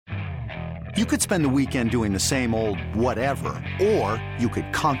You could spend the weekend doing the same old whatever, or you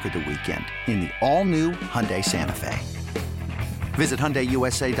could conquer the weekend in the all-new Hyundai Santa Fe. Visit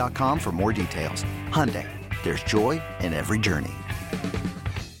HyundaiUSA.com for more details. Hyundai, there's joy in every journey.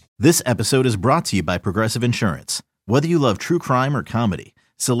 This episode is brought to you by Progressive Insurance. Whether you love true crime or comedy,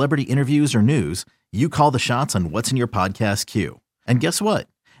 celebrity interviews or news, you call the shots on what's in your podcast queue. And guess what?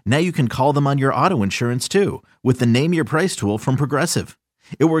 Now you can call them on your auto insurance too with the Name Your Price tool from Progressive.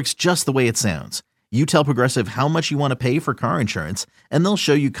 It works just the way it sounds. You tell Progressive how much you want to pay for car insurance, and they'll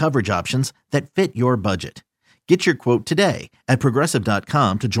show you coverage options that fit your budget. Get your quote today at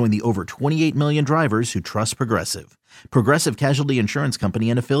Progressive.com to join the over 28 million drivers who trust Progressive. Progressive Casualty Insurance Company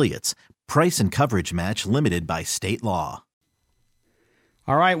and Affiliates. Price and coverage match limited by state law.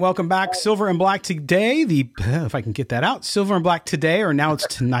 All right, welcome back. Silver and Black today. If I can get that out. Silver and Black today, or now it's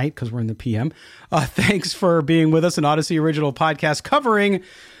tonight because we're in the PM. Thanks for being with us. An Odyssey original podcast covering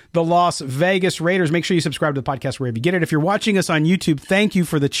the Las Vegas Raiders. Make sure you subscribe to the podcast wherever you get it. If you're watching us on YouTube, thank you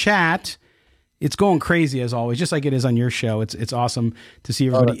for the chat. It's going crazy as always, just like it is on your show. It's awesome to see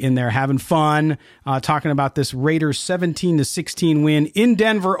everybody in there having fun, talking about this Raiders 17-16 win in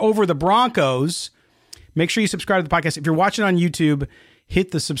Denver over the Broncos. Make sure you subscribe to the podcast. If you're watching on YouTube,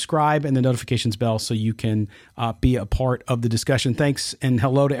 hit the subscribe and the notifications bell so you can be a part of the discussion. Thanks and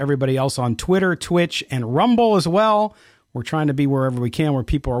hello to everybody else on Twitter, Twitch, and Rumble as well. We're trying to be wherever we can where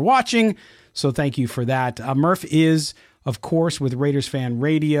people are watching, so thank you for that. Murph is, of course, with Raiders Fan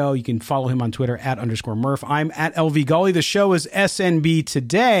Radio. You can follow him on Twitter @_Murph. I'm at LV Gully. The show is SNB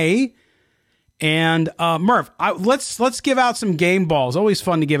Today. And Murph, let's give out some game balls. Always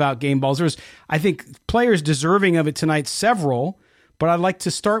fun to give out game balls. There's, I think, players deserving of it tonight, several. But I'd like to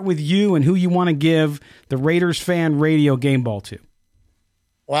start with you and who you want to give the Raiders Fan Radio game ball to.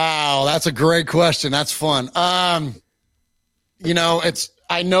 Wow, that's a great question. That's fun. I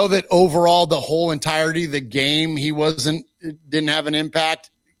know that overall the whole entirety of the game, didn't have an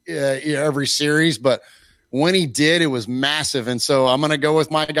impact every series, but when he did, it was massive. And so I'm going to go with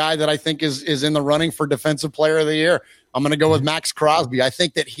my guy that I think is in the running for Defensive Player of the Year. I'm going to go with Max Crosby. I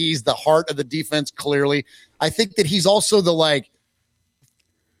think that he's the heart of the defense, clearly. I think that he's also the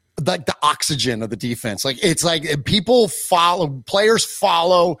oxygen of the defense. It's like players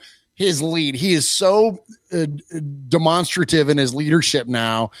follow his lead. He is so demonstrative in his leadership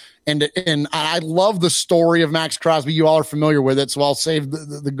now. And I love the story of Max Crosby. You all are familiar with it, so I'll save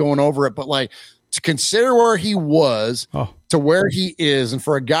the going over it. But to consider where he was to where he is, and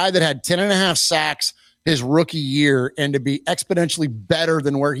for a guy that had 10.5 sacks his rookie year and to be exponentially better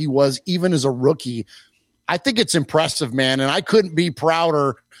than where he was even as a rookie, I think it's impressive, man. And I couldn't be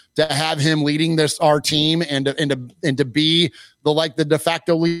prouder to have him leading our team and to be the de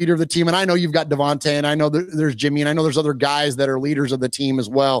facto leader of the team. And I know you've got Devontae, and I know there's Jimmy, and I know there's other guys that are leaders of the team as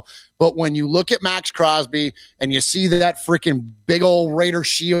well. But when you look at Max Crosby and you see that freaking big old Raider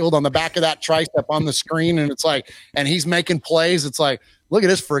shield on the back of that tricep on the screen, and and he's making plays, it's like, look at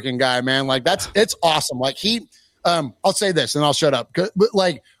this freaking guy, man. It's awesome. I'll say this and I'll shut up.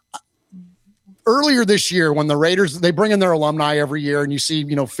 But earlier this year, when the Raiders, they bring in their alumni every year, and you see,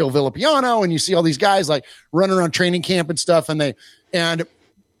 Phil Villapiano, and you see all these guys running around training camp and stuff. And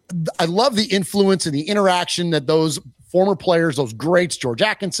I love the influence and the interaction that those former players, those greats, George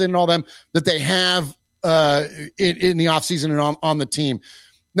Atkinson and all them, that they have in the offseason and on the team.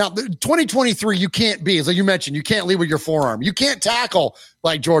 Now, 2023, you can't be, as you mentioned, you can't lead with your forearm. You can't tackle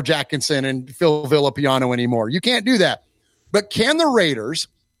like George Atkinson and Phil Villapiano anymore. You can't do that. But can the Raiders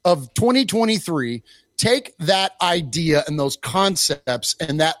of 2023 take that idea and those concepts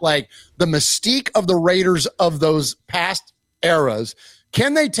and that the mystique of the Raiders of those past eras,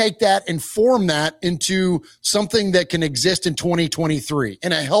 can they take that and form that into something that can exist in 2023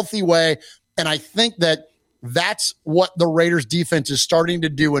 in a healthy way? And I think that that's what the Raiders defense is starting to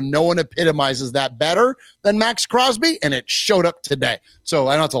do, and no one epitomizes that better than Max Crosby, and it showed up today. So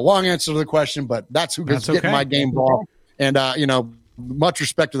I know it's a long answer to the question, but that's who gets getting my game ball. And, much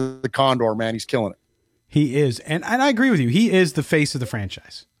respect to the Condor, man. He's killing it. He is. And I agree with you. He is the face of the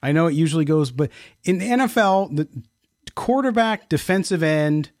franchise. I know it usually goes, but in the NFL, the quarterback, defensive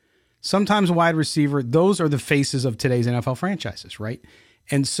end, sometimes wide receiver, those are the faces of today's NFL franchises, right?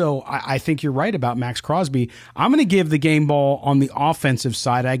 And so I think you're right about Max Crosby. I'm going to give the game ball on the offensive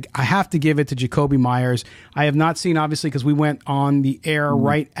side. I have to give it to Jakobi Meyers. I have not seen, obviously, because we went on the air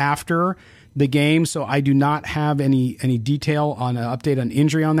right after the game, so I do not have any detail on an update on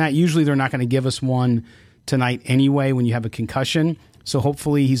injury on that. Usually they're not going to give us one tonight anyway when you have a concussion. So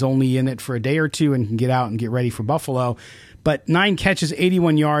hopefully he's only in it for a day or two and can get out and get ready for Buffalo. But 9 catches,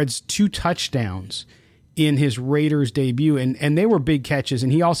 81 yards, 2 touchdowns in his Raiders debut, and they were big catches,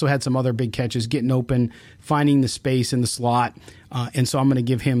 and he also had some other big catches, getting open, finding the space in the slot, and so I'm going to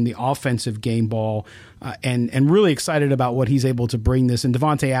give him the offensive game ball, and really excited about what he's able to bring this. And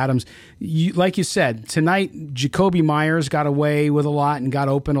Davante Adams, like you said, tonight Jacoby Myers got away with a lot and got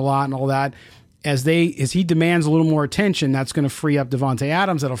open a lot and all that. As he demands a little more attention, that's going to free up Davante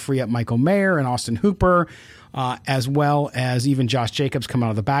Adams. That'll free up Michael Mayer and Austin Hooper, as well as even Josh Jacobs come out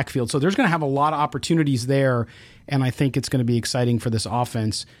of the backfield. So there's going to have a lot of opportunities there, and I think it's going to be exciting for this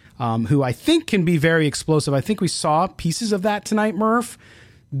offense, who I think can be very explosive. I think we saw pieces of that tonight, Murph.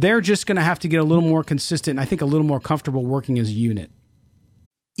 They're just going to have to get a little more consistent, and I think a little more comfortable working as a unit.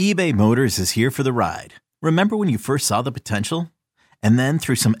 eBay Motors is here for the ride. Remember when you first saw the potential? And then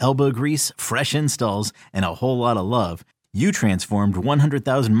through some elbow grease, fresh installs, and a whole lot of love, you transformed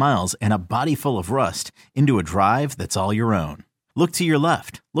 100,000 miles and a body full of rust into a drive that's all your own. Look to your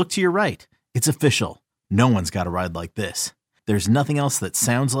left. Look to your right. It's official. No one's got a ride like this. There's nothing else that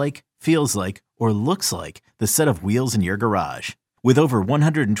sounds like, feels like, or looks like the set of wheels in your garage. With over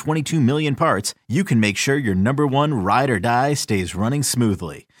 122 million parts, you can make sure your number one ride or die stays running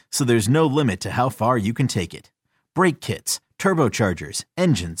smoothly, so there's no limit to how far you can take it. Brake kits, turbochargers,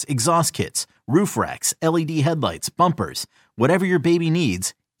 engines, exhaust kits, roof racks, LED headlights, bumpers, whatever your baby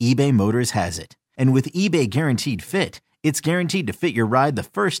needs, eBay Motors has it. And with eBay Guaranteed Fit, it's guaranteed to fit your ride the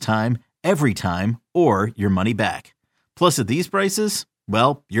first time, every time, or your money back. Plus at these prices,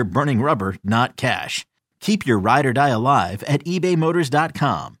 well, you're burning rubber, not cash. Keep your ride or die alive at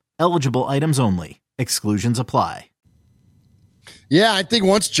ebaymotors.com. Eligible items only. Exclusions apply. Yeah, I think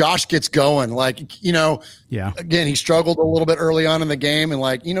once Josh gets going, again, he struggled a little bit early on in the game.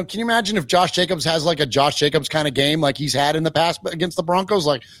 And can you imagine if Josh Jacobs has like a Josh Jacobs kind of game like he's had in the past against the Broncos?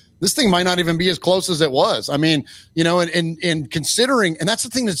 Like, this thing might not even be as close as it was. I mean, and considering, and that's the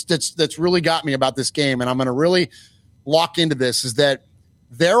thing that's really got me about this game, and I'm going to really lock into this, is that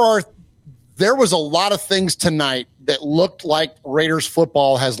there was a lot of things tonight that looked like Raiders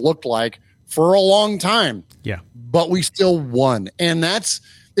football has looked like for a long time. Yeah. But we still won. And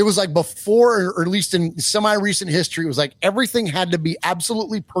it was like before, or at least in semi-recent history, it was like everything had to be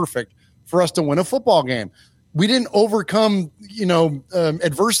absolutely perfect for us to win a football game. We didn't overcome,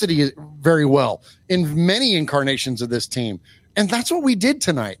 adversity very well in many incarnations of this team. And that's what we did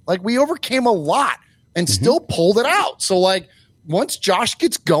tonight. Like, we overcame a lot and still pulled it out. So once Josh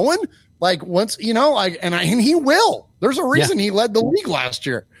gets going, and he will. There's a reason he led the league last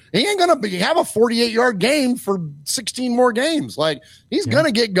year. He ain't going to have a 48-yard game for 16 more games. He's going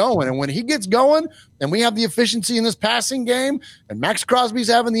to get going. And when he gets going and we have the efficiency in this passing game and Max Crosby's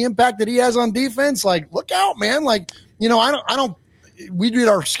having the impact that he has on defense, look out, man. We did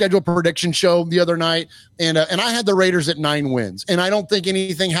our schedule prediction show the other night, and I had the Raiders at 9 wins. And I don't think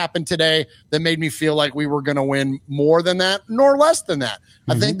anything happened today that made me feel like we were going to win more than that, nor less than that.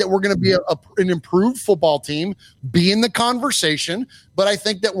 I think that we're going to be an improved football team, be in the conversation, but I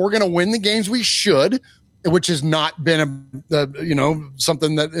think that we're going to win the games we should, which has not been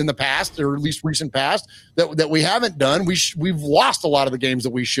something that in the past, or at least recent past, that we haven't done. We've lost a lot of the games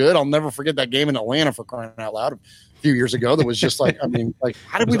that we should. I'll never forget that game in Atlanta, for crying out loud, few years ago. That was just how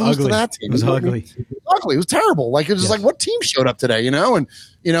did we lose to that team? It was ugly. It was terrible. It was what team showed up today,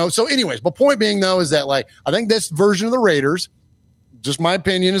 so anyways, but point being though, is that I think this version of the Raiders, just my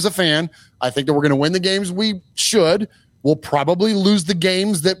opinion as a fan, I think that we're going to win the games we should. We'll probably lose the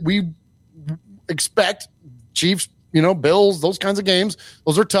games that we expect. Chiefs, Bills, those kinds of games,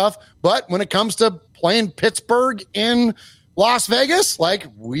 those are tough. But when it comes to playing Pittsburgh in Las Vegas,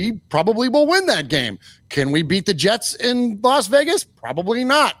 we probably will win that game. Can we beat the Jets in Las Vegas? Probably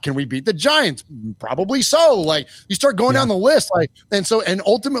not. Can we beat the Giants? Probably so. You start going down the list, and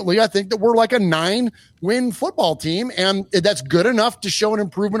ultimately I think that we're a 9-win football team, and that's good enough to show an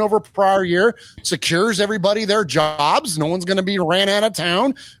improvement over prior year, secures everybody their jobs. No one's going to be ran out of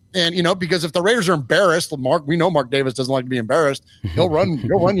town. And, because if the Raiders are embarrassed, we know Mark Davis doesn't like to be embarrassed. He'll run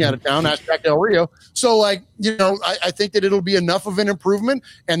you out of town. Ask Jack Del Rio. So I think that it'll be enough of an improvement.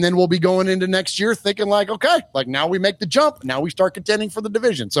 And then we'll be going into next year thinking okay, now we make the jump. Now we start contending for the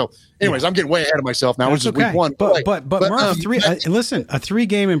division. So anyways, I'm getting way ahead of myself now. That's okay. Week 1. But Murph, listen, a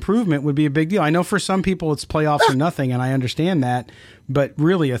 3-game improvement would be a big deal. I know for some people it's playoffs or nothing, and I understand that. But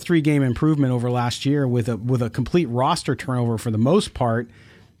really a 3-game improvement over last year with a complete roster turnover for the most part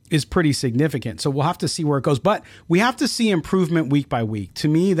is pretty significant. So we'll have to see where it goes. But we have to see improvement week by week. To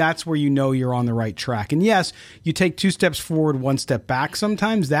me, that's where you're on the right track. And yes, you take 2 steps forward, 1 step back.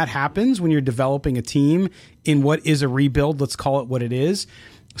 Sometimes that happens when you're developing a team in what is a rebuild. Let's call it what it is.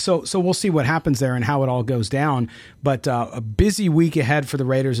 So we'll see what happens there and how it all goes down. But a busy week ahead for the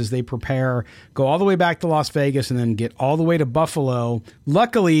Raiders as they prepare, go all the way back to Las Vegas and then get all the way to Buffalo.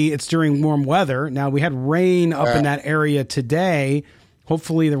 Luckily, it's during warm weather. Now, we had rain up in that area today.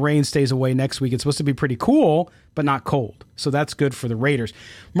 Hopefully the rain stays away next week. It's supposed to be pretty cool, but not cold. So that's good for the Raiders.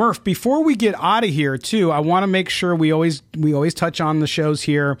 Murph, before we get out of here, too, I want to make sure we always touch on the shows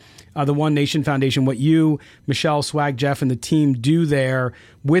here, the One Nation Foundation, what you, Michelle, Swag, Jeff, and the team do there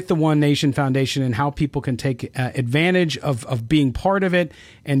with the One Nation Foundation and how people can take advantage of being part of it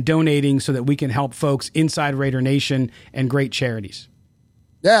and donating so that we can help folks inside Raider Nation and great charities.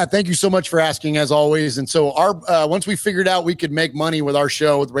 Yeah, thank you so much for asking, as always. And so once we figured out we could make money with our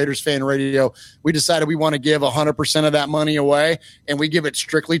show with Raiders Fan Radio, we decided we want to give 100% of that money away, and we give it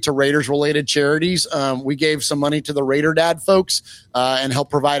strictly to Raiders-related charities. We gave some money to the Raider Dad folks and helped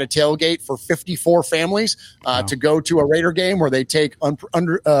provide a tailgate for 54 families to go to a Raider game where they take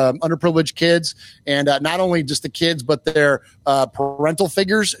underprivileged kids and not only just the kids, but their parental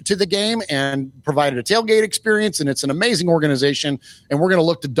figures to the game and provided a tailgate experience. And it's an amazing organization, and we're going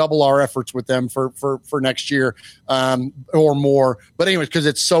to look to double our efforts with them for next year or more. But anyways, because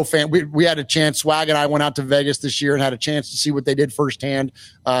it's so we had a chance. Swag and I went out to Vegas this year and had a chance to see what they did firsthand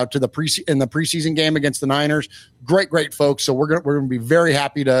in the preseason game against the Niners. Great folks. So we're going to be very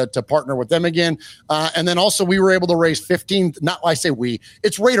happy to partner with them again. And then also we were able to raise 15. Not I say we.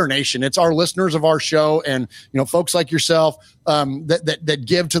 It's Raider Nation. It's our listeners of our show, and folks like yourself that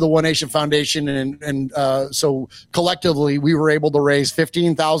give to the One Nation Foundation, and so collectively we were able to raise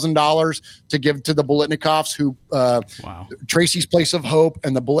 $15,000 to give to the Bolitnikovs, who Tracy's Place of Hope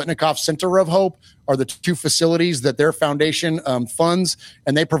and the Bolitnikov Center of Hope are the two facilities that their foundation funds,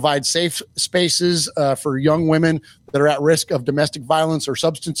 and they provide safe spaces for young women that are at risk of domestic violence or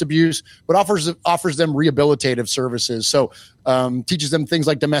substance abuse, but offers them rehabilitative services. So teaches them things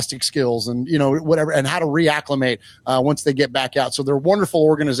like domestic skills and whatever, and how to reacclimate once they get back out. So they're wonderful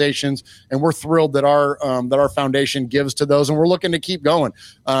organizations, and we're thrilled that our foundation gives to those, and we're looking to keep going.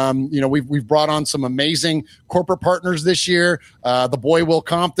 We've brought on some amazing corporate partners this year. The boy Will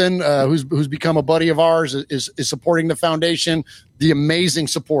Compton, who's become a buddy of ours, is supporting the foundation. The amazing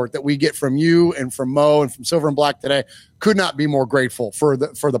support that we get from you and from Mo and from Silver and Black today, could not be more grateful for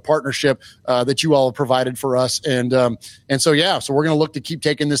the partnership that you all have provided for us. And so we're going to look to keep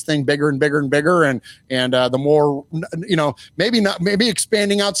taking this thing bigger and bigger and bigger. And the more, maybe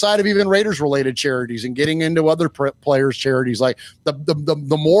expanding outside of even Raiders related charities and getting into other players' charities. Like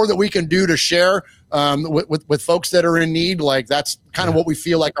the more that we can do to share with folks that are in need, like that's kind of what we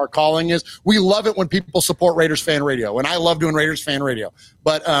feel like our calling is. We love it when people support Raiders Fan Radio, and I love doing Raiders Fan Radio.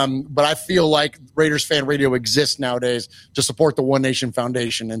 But I feel like Raiders Fan Radio exists nowadays to support the One Nation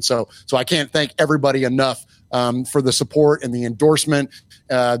Foundation, and so I can't thank everybody enough for the support and the endorsement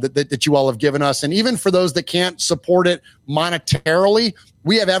that you all have given us, and even for those that can't support it monetarily,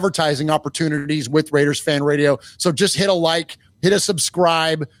 we have advertising opportunities with Raiders Fan Radio. So just hit a like, hit a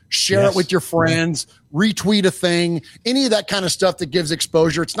subscribe, share it with your friends, retweet a thing, any of that kind of stuff that gives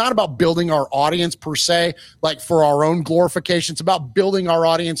exposure. It's not about building our audience per se, like for our own glorification. It's about building our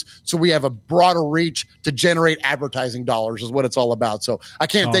audience so we have a broader reach to generate advertising dollars is what it's all about. So I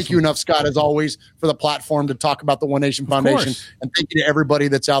can't thank you enough, Scott, as always, for the platform to talk about the One Nation Foundation. And thank you to everybody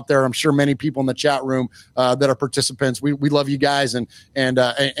that's out there. I'm sure many people in the chat room that are participants. We love you guys and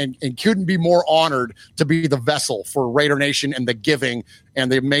couldn't be more honored to be the vessel for Raider Nation and the giving and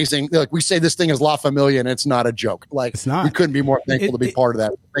the amazing, like we say this thing is La Familia, and it's not a joke. Like it's not. We couldn't be more thankful to be part of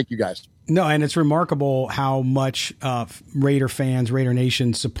that. Thank you guys. No, and it's remarkable how much Raider fans, Raider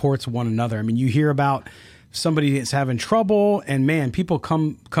Nation supports one another. I mean, you hear about somebody that's having trouble, and man, people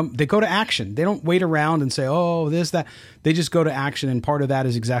come, they go to action. They don't wait around and say, oh, this, that. They just go to action, and part of that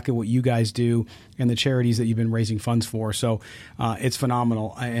is exactly what you guys do and the charities that you've been raising funds for. So it's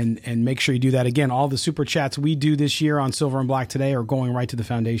phenomenal, and make sure you do that. Again, all the super chats we do this year on Silver and Black Today are going right to the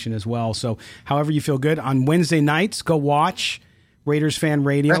foundation as well. So however you feel good. On Wednesday nights, go watch Raiders Fan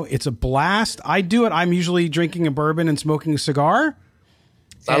Radio. It's a blast. I do it. I'm usually drinking a bourbon and smoking a cigar.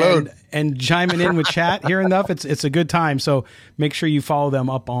 And chiming in with chat here enough. It's a good time. So make sure you follow them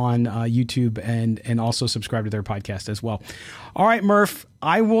up on YouTube and also subscribe to their podcast as well. All right, Murph,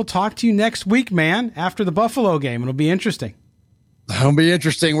 I will talk to you next week, man, after the Buffalo game. It'll be interesting. It'll be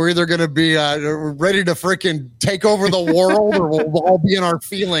interesting. We're either going to be ready to freaking take over the world or we'll all be in our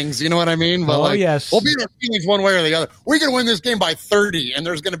feelings. You know what I mean? But yes. We'll be in our feelings one way or the other. We're going to win this game by 30, and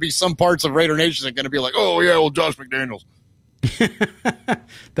there's going to be some parts of Raider Nation that are going to be like, oh, yeah, well, Josh McDaniels.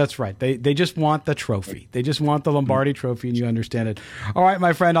 That's right. They just want the trophy. They just want the Lombardi trophy, and you understand it. All right,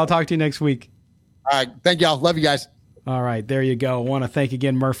 my friend, I'll talk to you next week. All right. Thank y'all. Love you guys. All right, there you go. I want to thank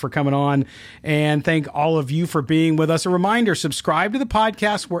again Murph for coming on and thank all of you for being with us. A reminder, subscribe to the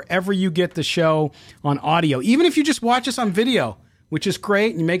podcast wherever you get the show on audio, even if you just watch us on video, which is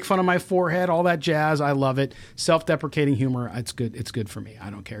great. You make fun of my forehead, all that jazz. I love it. Self-deprecating humor. It's good. It's good for me. I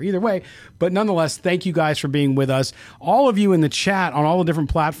don't care either way. But nonetheless, thank you guys for being with us. All of you in the chat on all the different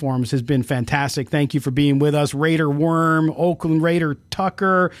platforms has been fantastic. Thank you for being with us. Raider Worm, Oakland Raider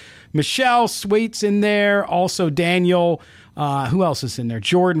Tucker, Michelle Sweet's in there. Also Daniel. Who else is in there?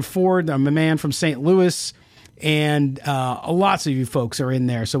 Jordan Ford, I'm a man from St. Louis. And lots of you folks are in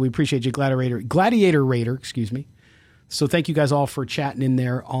there. So we appreciate you, Gladiator Raider, excuse me. So thank you guys all for chatting in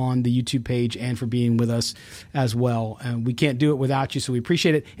there on the YouTube page and for being with us as well. And we can't do it without you, so we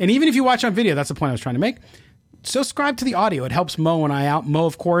appreciate it. And even if you watch on video, that's the point I was trying to make. Subscribe to the audio. It helps Mo and I out. Mo,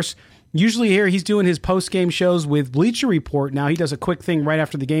 of course, usually here he's doing his post-game shows with Bleacher Report. Now he does a quick thing right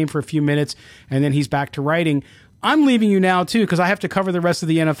after the game for a few minutes, and then he's back to writing. I'm leaving you now, too, because I have to cover the rest of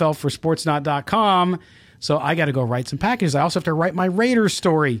the NFL for Sportsnot.com. So I got to go write some packages. I also have to write my Raiders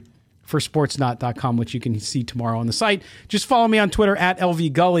story for Sportsnot.com, which you can see tomorrow on the site. Just follow me on Twitter at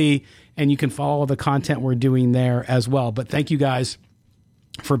LVGully, and you can follow the content we're doing there as well. But thank you guys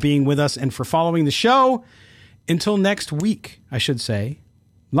for being with us and for following the show. Until next week, I should say.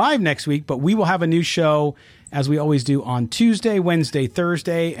 Live next week, but we will have a new show, as we always do, on Tuesday, Wednesday,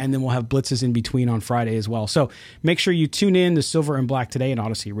 Thursday, and then we'll have blitzes in between on Friday as well. So make sure you tune in to Silver and Black Today, an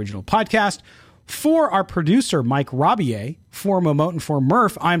Odyssey original podcast. For our producer, Mike Robier, for Momote and for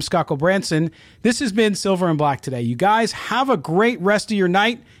Murph, I'm Scott Branson. This has been Silver and Black Today. You guys have a great rest of your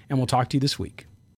night, and we'll talk to you this week.